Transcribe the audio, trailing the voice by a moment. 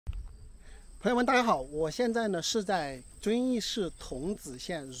朋友们，大家好，我现在呢是在遵义市桐梓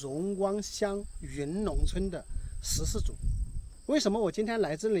县荣光乡云农村的14组。为什么我今天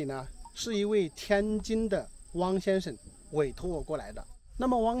来这里呢？是一位天津的汪先生委托我过来的。那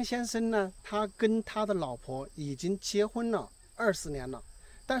么汪先生呢，他跟他的老婆已经结婚了20年了，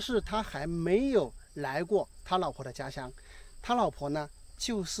但是他还没有来过他老婆的家乡。他老婆呢，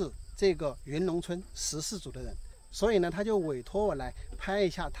就是这个云农村14组的人，所以呢，他就委托我来拍一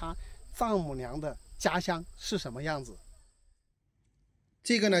下他丈母娘的家乡是什么样子。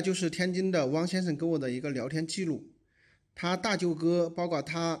这个呢，就是天津的汪先生跟我的一个聊天记录。他大舅哥包括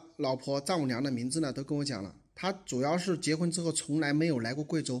他老婆丈母娘的名字呢都跟我讲了。他主要是结婚之后从来没有来过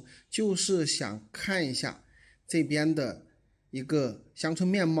贵州，就是想看一下这边的一个乡村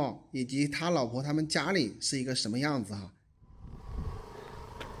面貌，以及他老婆他们家里是一个什么样子哈。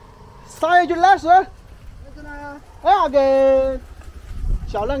啥一句来是？哎呀个。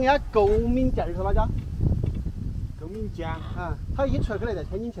小人家狗鸣涧是哪家？狗鸣涧啊，他一出来在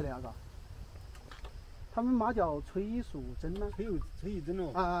天津去的那个。他们妈叫崔淑珍呢？崔玉珍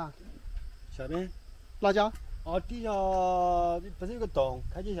哦。啊。下边。哪家？哦，底下不是有个洞，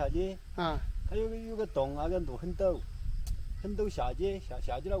开街下街。啊。它有个洞，那个路很陡，下街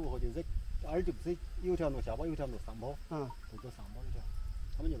下街了过后就是就不是有条路下坡，有条路上坡。就走上坡那条，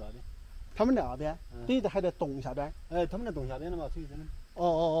他们就那边。他们那边？等于还在洞下边。哎，他们在洞下边了嘛，崔玉珍。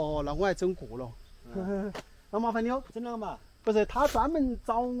哦，那我还整过了。那麻烦你哦。整了嘛？不是，他专门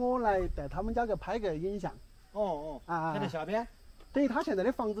找我来在他们家给拍个影像。他在下边。等于他现在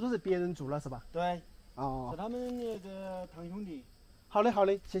的房子都是别人住了是吧？对。是他们那个堂兄弟。好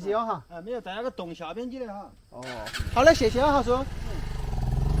的，谢谢哦哈。没有在那个洞下边去的哈。好的，谢谢啊哈叔。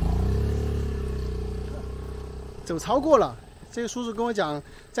走超过了，这个叔叔跟我讲，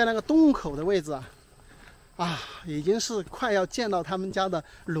在那个洞口的位置已经是快要见到他们家的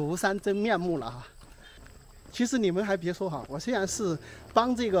庐山真面目了哈。其实你们还别说哈，我虽然是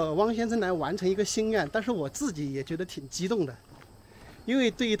帮这个汪先生来完成一个心愿，但是我自己也觉得挺激动的，因为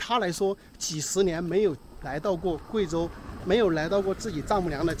对于他来说，几十年没有来到过贵州，没有来到过自己丈母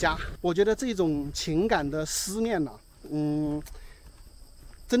娘的家，我觉得这种情感的思念呢，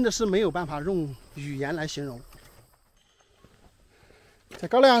真的是没有办法用语言来形容。再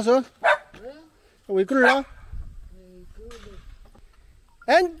搞两叔，喂狗儿啊！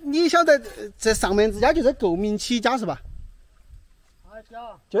哎，你晓得这上面这家就是狗鸣起家是吧？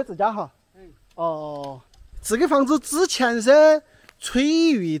就是这家哈。这个房子之前是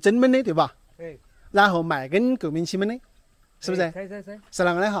崔玉珍们的对吧？然后卖跟狗鸣起们的，是不是？是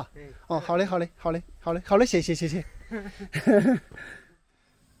那个的哈。好嘞，谢谢。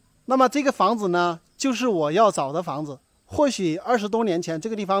那么这个房子呢，就是我要找的房子。或许20多年前这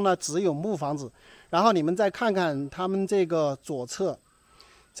个地方呢只有木房子，然后你们再看看他们这个左侧，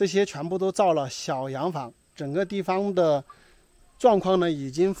这些全部都造了小洋房，整个地方的状况呢已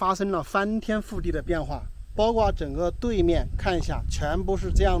经发生了翻天覆地的变化，包括整个对面看一下，全部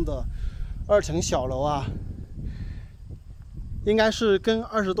是这样的2层小楼啊，应该是跟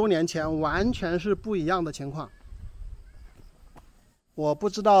20多年前完全是不一样的情况。我不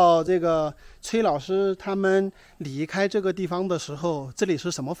知道这个崔老师他们离开这个地方的时候，这里是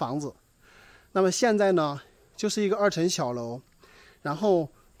什么房子。那么现在呢，就是一个2层小楼，然后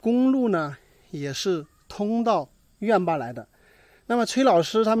公路呢也是通到院坝来的。那么崔老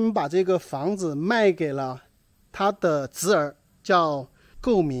师他们把这个房子卖给了他的侄儿，叫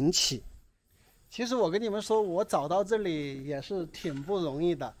购明启。其实我跟你们说，我找到这里也是挺不容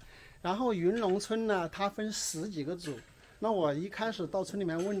易的。然后云农村呢，它分10几个组。那我一开始到村里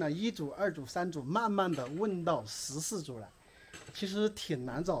面问了1组、2组、3组，慢慢的问到14组来，其实挺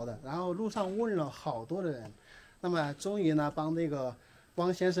难找的。然后路上问了好多的人，那么终于呢帮这个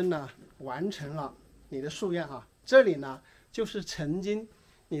汪先生呢完成了你的夙愿哈。这里呢就是曾经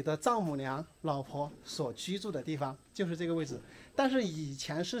你的丈母娘老婆所居住的地方，就是这个位置。但是以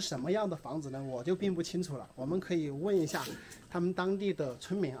前是什么样的房子呢，我就并不清楚了。我们可以问一下他们当地的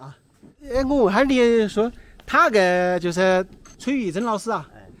村民啊。我问下你说。他个就是崔玉珍老师啊，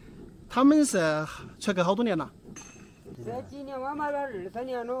他们是出去好多年了？这几年我买了2、3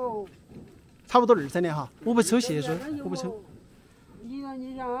年了。差不多2、3年哈，我不抽血说，我不抽。你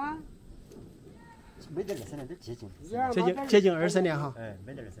想啊？没得2、3年都接近23年哈。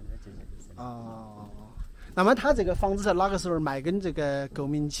没得2、3年都接近。那么他这个房子是哪个时候卖跟这个购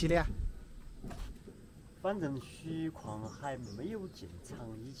明起的？反正徐矿还没有进场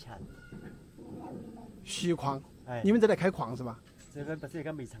以前。徐矿，你们这里开矿是吧？这个不是一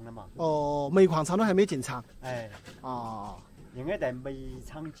个煤厂的嘛？煤矿厂都还没进场。应该在煤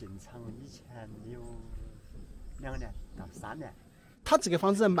厂进场以前有2年到3年。他这个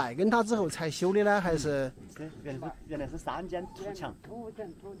房子卖给他之后才修的呢，还是？原来是3间土墙。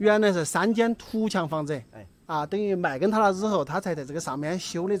原来是3间土墙房子。哎。啊，等于卖给他了之后，他才在这个上面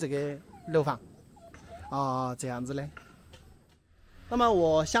修的这个楼房。啊，这样子的。那么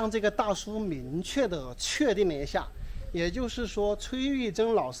我向这个大叔明确的确定了一下，也就是说，崔玉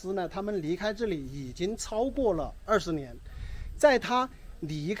珍老师呢，他们离开这里已经超过了20年。在他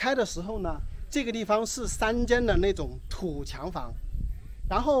离开的时候呢，这个地方是3间的那种土墙房，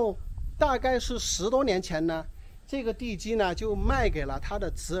然后大概是10多年前呢，这个地基呢就卖给了他的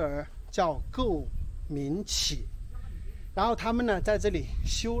侄儿，叫购民启，然后他们呢在这里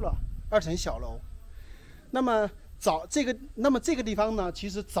修了2层小楼。那么这个地方呢，其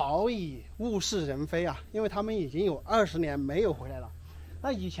实早已物是人非啊，因为他们已经有20年没有回来了。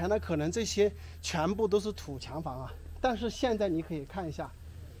那以前呢，可能这些全部都是土墙房啊，但是现在你可以看一下，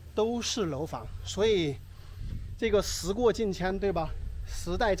都是楼房。所以这个时过境迁，对吧？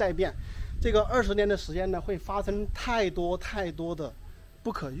时代在变，这个20年的时间呢，会发生太多的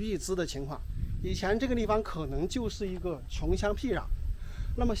不可预知的情况。以前这个地方可能就是一个穷乡僻壤，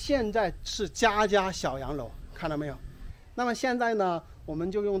那么现在是家家小洋楼，看到没有？那么现在呢，我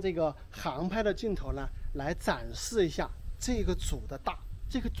们就用这个航拍的镜头呢，来展示一下这个组的大。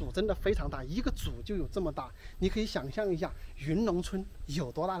这个组真的非常大，一个组就有这么大，你可以想象一下云农村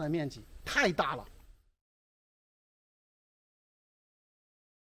有多大的面积，太大了。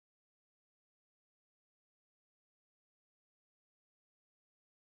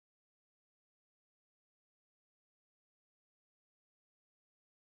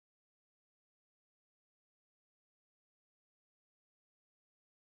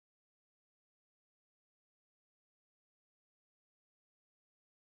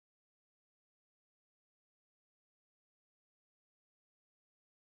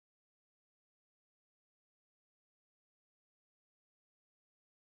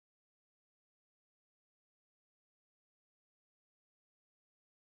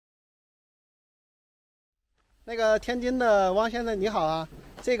那个天津的汪先生你好啊，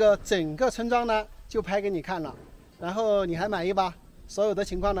这个整个村庄呢就拍给你看了，然后你还满意吧？所有的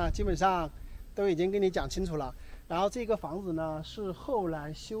情况呢基本上都已经跟你讲清楚了。然后这个房子呢是后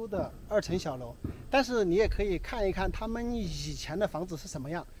来修的2层小楼，但是你也可以看一看他们以前的房子是什么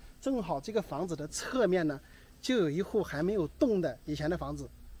样。正好这个房子的侧面呢就有一户还没有动的以前的房子，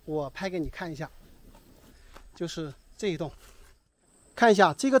我拍给你看一下，就是这一栋。看一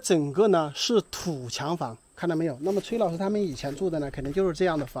下这个整个呢是土墙房，看到没有？那么崔老师他们以前住的呢肯定就是这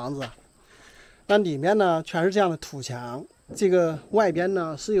样的房子，那里面呢全是这样的土墙，这个外边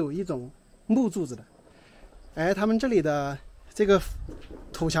呢是有一种木柱子的。哎，他们这里的这个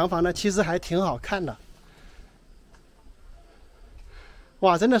土墙房呢其实还挺好看的。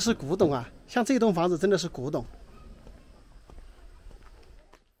哇，真的是古董啊，像这栋房子真的是古董。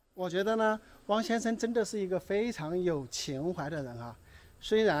我觉得呢汪先生真的是一个非常有情怀的人啊，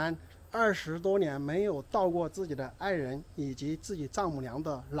虽然20多年没有到过自己的爱人以及自己丈母娘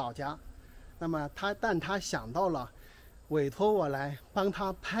的老家，那么但他想到了委托我来帮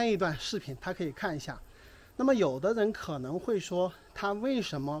他拍一段视频，他可以看一下。那么有的人可能会说他为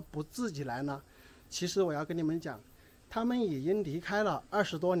什么不自己来呢？其实我要跟你们讲，他们已经离开了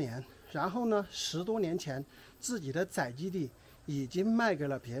20多年，然后呢10多年前自己的载基地已经卖给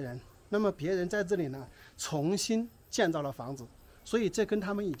了别人，那么别人在这里呢重新建造了房子，所以这跟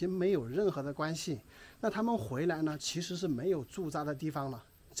他们已经没有任何的关系。那他们回来呢其实是没有驻扎的地方了，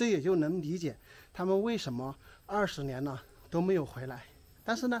这也就能理解他们为什么20年呢都没有回来。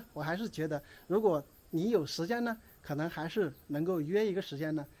但是呢我还是觉得，如果你有时间呢，可能还是能够约一个时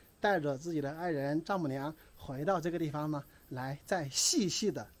间呢，带着自己的爱人丈母娘回到这个地方呢，来再细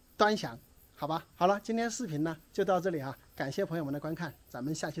细的端详，好吧？好了，今天视频呢就到这里啊，感谢朋友们的观看，咱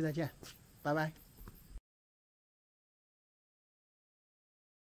们下期再见，拜拜。